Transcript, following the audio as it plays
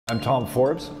I'm Tom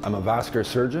Forbes. I'm a vascular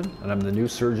surgeon and I'm the new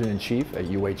surgeon-in-chief at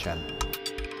UHN.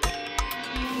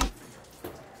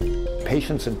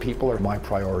 Patients and people are my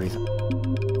priorities.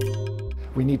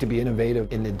 We need to be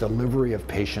innovative in the delivery of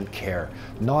patient care.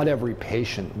 Not every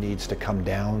patient needs to come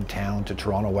downtown to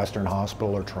Toronto Western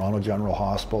Hospital or Toronto General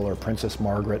Hospital or Princess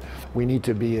Margaret. We need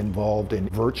to be involved in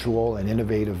virtual and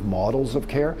innovative models of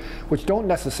care, which don't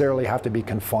necessarily have to be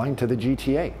confined to the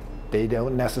GTA. They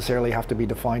don't necessarily have to be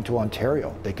defined to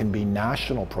Ontario. They can be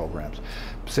national programs.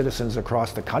 Citizens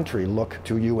across the country look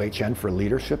to UHN for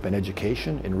leadership in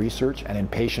education, in research, and in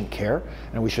patient care,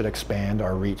 and we should expand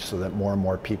our reach so that more and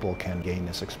more people can gain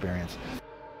this experience.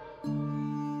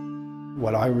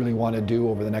 What I really want to do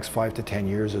over the next 5 to 10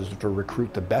 years is to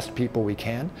recruit the best people we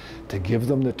can, to give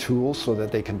them the tools so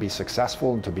that they can be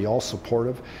successful and to be all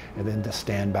supportive, and then to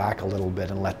stand back a little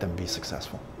bit and let them be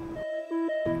successful.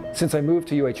 Since I moved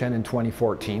to UHN in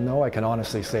 2014, though, I can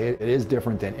honestly say it is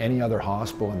different than any other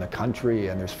hospital in the country,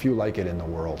 and there's few like it in the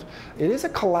world. It is a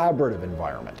collaborative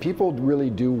environment. People really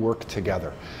do work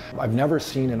together. I've never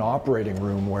seen an operating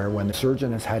room where when the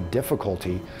surgeon has had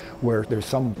difficulty, where there's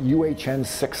some UHN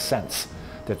sixth sense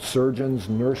that surgeons,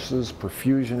 nurses,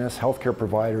 perfusionists, healthcare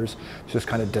providers just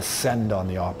kind of descend on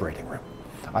the operating room.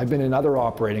 I've been in other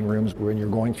operating rooms when you're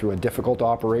going through a difficult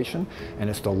operation and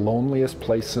it's the loneliest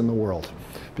place in the world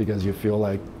because you feel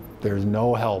like there's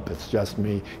no help, it's just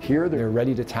me. Here they're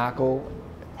ready to tackle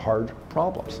hard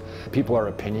problems. People are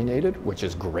opinionated, which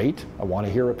is great. I want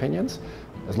to hear opinions,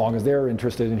 as long as they're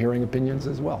interested in hearing opinions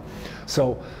as well.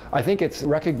 So I think it's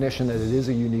recognition that it is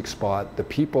a unique spot. The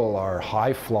people are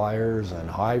high flyers and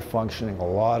high functioning, a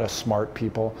lot of smart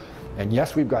people. And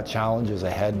yes, we've got challenges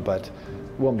ahead, but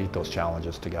we'll meet those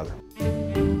challenges together.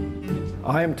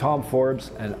 I am Tom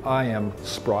Forbes and I am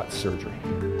Sprott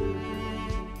Surgery.